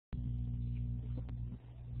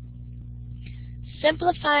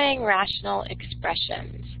Simplifying rational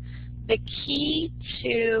expressions. The key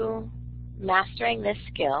to mastering this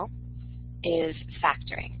skill is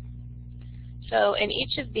factoring. So in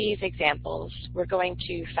each of these examples, we're going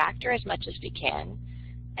to factor as much as we can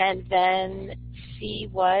and then see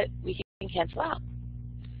what we can cancel out.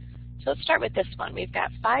 So let's start with this one. We've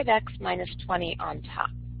got 5x minus 20 on top.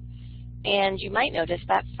 And you might notice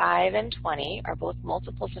that 5 and 20 are both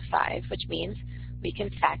multiples of 5, which means we can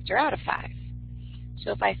factor out a 5.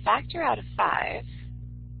 So if I factor out a 5,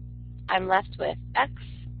 I'm left with x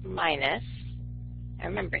minus, and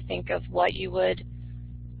remember, think of what you would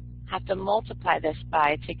have to multiply this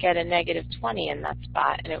by to get a negative 20 in that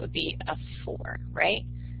spot, and it would be a 4, right?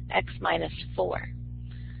 X minus 4.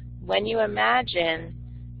 When you imagine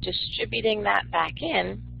distributing that back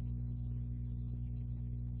in,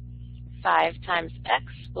 5 times x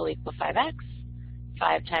will equal 5x.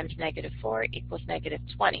 5 times negative 4 equals negative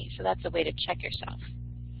 20. So that's a way to check yourself.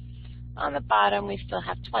 On the bottom, we still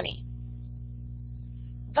have 20.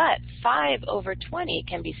 But 5 over 20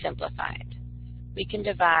 can be simplified. We can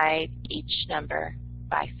divide each number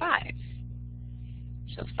by 5.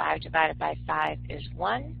 So 5 divided by 5 is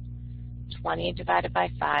 1. 20 divided by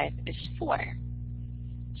 5 is 4.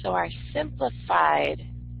 So our simplified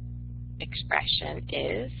expression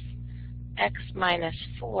is x minus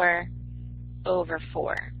 4 over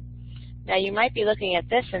 4. Now you might be looking at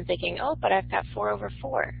this and thinking, oh, but I've got 4 over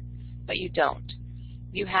 4. But you don't.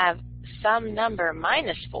 You have some number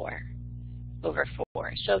minus 4 over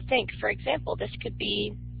 4. So think, for example, this could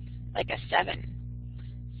be like a 7.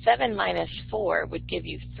 7 minus 4 would give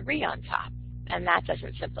you 3 on top, and that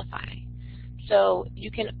doesn't simplify. So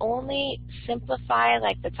you can only simplify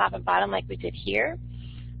like the top and bottom like we did here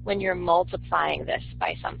when you're multiplying this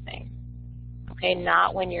by something. Okay,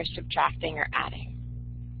 not when you're subtracting or adding.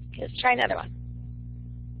 Okay, let's try another one.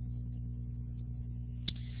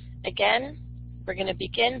 Again, we're going to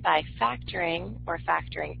begin by factoring or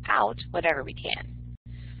factoring out whatever we can.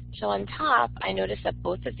 So on top, I notice that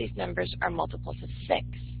both of these numbers are multiples of 6.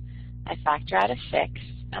 I factor out a 6,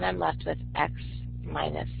 and I'm left with x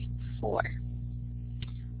minus 4.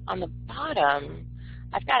 On the bottom,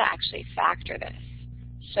 I've got to actually factor this.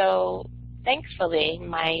 So thankfully,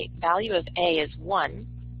 my value of a is 1,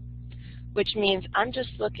 which means I'm just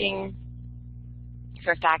looking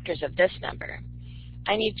for factors of this number.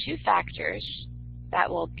 I need 2 factors that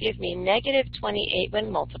will give me negative 28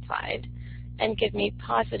 when multiplied and give me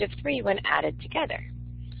positive 3 when added together.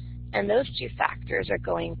 And those 2 factors are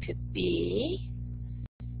going to be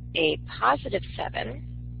a positive 7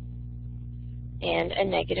 and a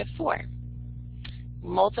negative 4.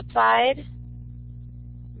 Multiplied,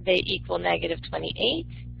 they equal negative 28,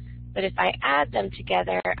 but if I add them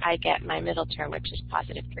together, I get my middle term, which is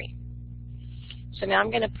positive 3. So now I'm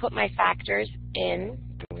going to put my factors in.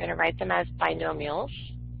 I'm going to write them as binomials.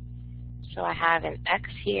 So I have an x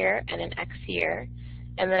here and an x here,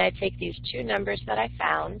 and then I take these 2 numbers that I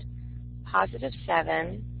found, positive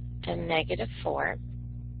 7 and negative 4.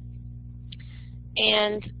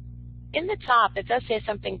 And in the top, it does say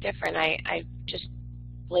something different. I just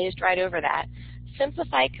blazed right over that.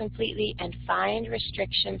 Simplify completely and find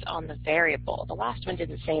restrictions on the variable. The last one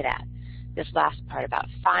didn't say that. This last part about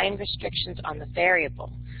find restrictions on the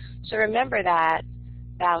variable. So remember that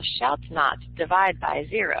thou shalt not divide by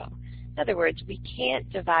 0. In other words, we can't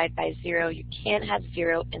divide by 0. You can't have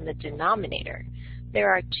 0 in the denominator. There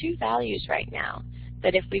are 2 values right now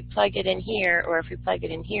that if we plug it in here or if we plug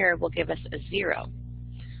it in here will give us a 0.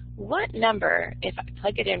 What number, if I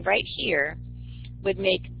plug it in right here, would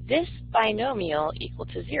make this binomial equal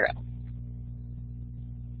to 0?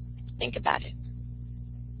 Think about it.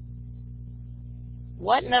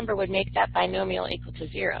 What number would make that binomial equal to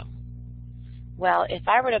 0? Well, if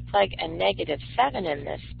I were to plug a negative 7 in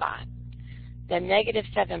this spot, then negative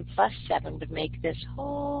 7 plus 7 would make this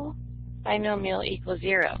whole binomial equal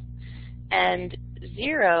 0. And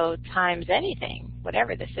 0 times anything,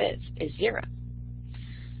 whatever this is 0.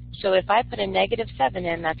 So if I put a negative 7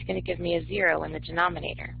 in, that's going to give me a 0 in the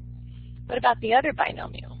denominator. What about the other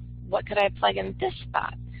binomial? What could I plug in this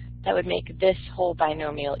spot that would make this whole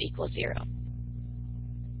binomial equal 0?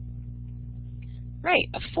 Right,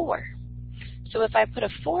 a 4. So if I put a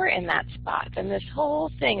 4 in that spot, then this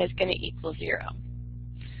whole thing is going to equal 0.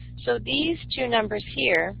 So these 2 numbers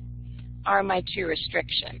here are my 2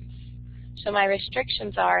 restrictions. So my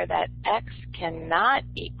restrictions are that x cannot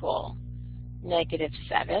equal negative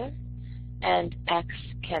 7 and x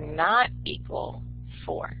cannot equal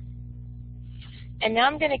 4. And now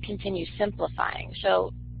I'm going to continue simplifying.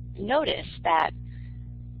 So notice that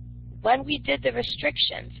when we did the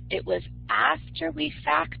restrictions, it was after we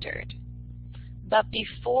factored. but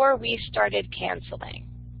before we started canceling,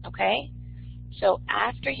 okay? So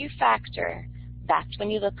after you factor, that's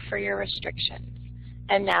when you look for your restrictions.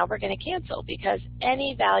 And now we're going to cancel because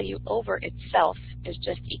any value over itself is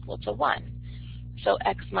just equal to 1. So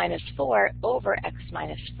x minus 4 over x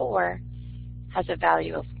minus 4 has a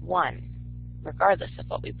value of 1, regardless of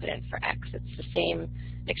what we put in for x. It's the same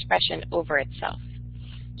expression over itself.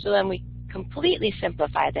 So then we completely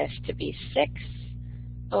simplify this to be 6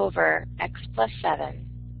 over x plus 7.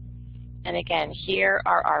 And again, here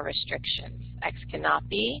are our restrictions. X cannot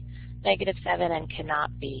be negative 7 and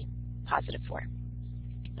cannot be positive 4.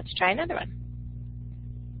 Let's try another one.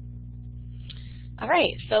 All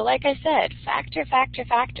right, so like I said, factor, factor,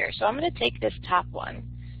 factor. So I'm going to take this top one,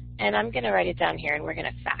 and I'm going to write it down here, and we're going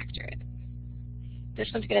to factor it. This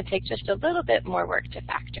one's going to take just a little bit more work to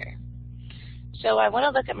factor. So I want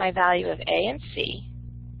to look at my value of A and C,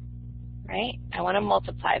 right? I want to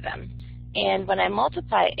multiply them. And when I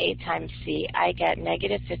multiply A times C, I get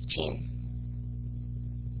negative 15.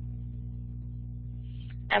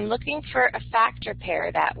 I'm looking for a factor pair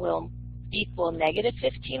that will equal negative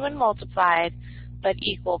 15 when multiplied, but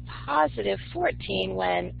equal positive 14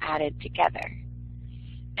 when added together.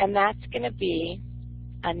 And that's going to be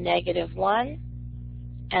a negative 1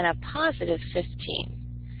 and a positive 15.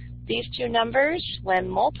 These two numbers, when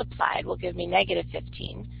multiplied, will give me negative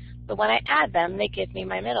 15, but when I add them, they give me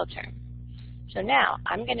my middle term. So now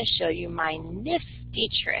I'm going to show you my nifty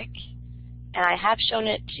trick, and I have shown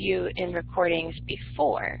it to you in recordings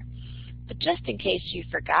before, but just in case you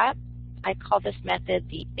forgot, I call this method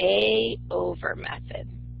the A over method.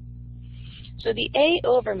 So the A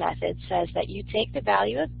over method says that you take the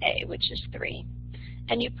value of A, which is 3,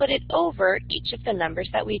 and you put it over each of the numbers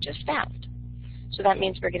that we just found. So that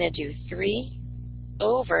means we're going to do 3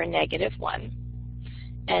 over negative 1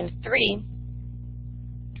 and 3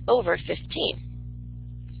 over 15.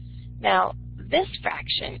 Now, this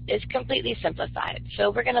fraction is completely simplified,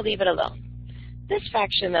 so we're going to leave it alone. This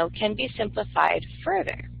fraction, though, can be simplified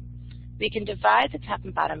further. We can divide the top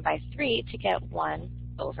and bottom by 3 to get 1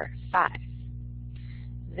 over 5.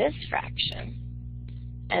 This fraction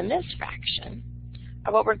and this fraction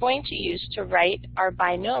are what we're going to use to write our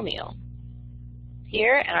binomial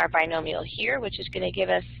here and our binomial here, which is going to give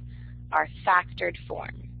us our factored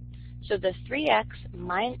form. So the 3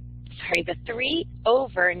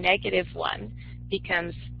 over negative 1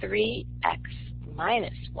 becomes 3x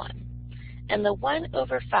minus 1. And the 1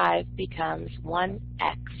 over 5 becomes 1x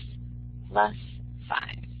plus 5.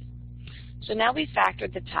 So now we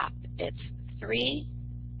factored the top. It's 3x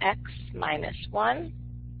minus 1,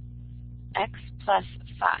 x plus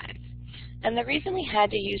 5. And the reason we had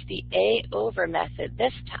to use the A over method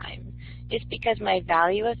this time is because my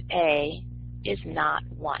value of A is not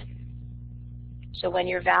 1. So when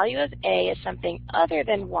your value of A is something other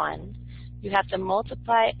than 1, you have to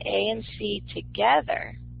multiply A and C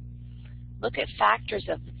together. Look at factors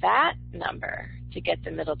of that number to get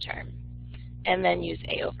the middle term, and then use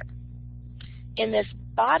A over. In this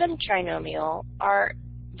bottom trinomial, our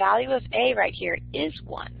value of A right here is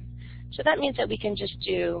 1. So that means that we can just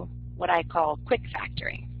do what I call quick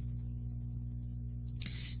factoring.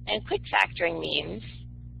 And quick factoring means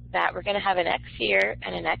that we're going to have an x here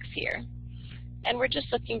and an x here. And we're just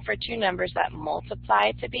looking for two numbers that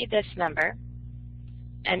multiply to be this number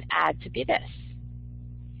and add to be this.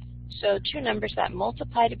 So two numbers that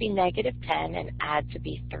multiply to be negative 10 and add to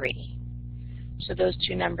be 3. So those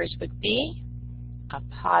two numbers would be a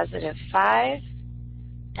positive 5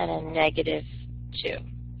 and a negative 2.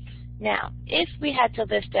 Now, if we had to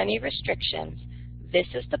list any restrictions, this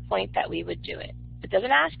is the point that we would do it. It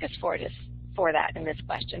doesn't ask us for that in this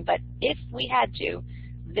question, but if we had to,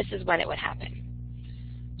 this is when it would happen.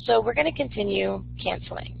 So we're going to continue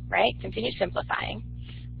canceling, right? Continue simplifying.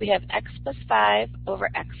 We have x plus 5 over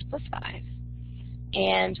x plus 5.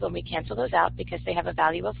 And when we cancel those out, because they have a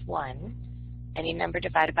value of 1, any number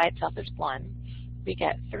divided by itself is 1, we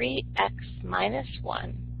get 3x minus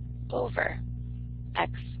 1 over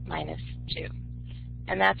x minus 2.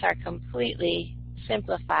 And that's our completely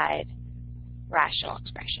simplified rational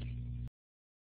expression.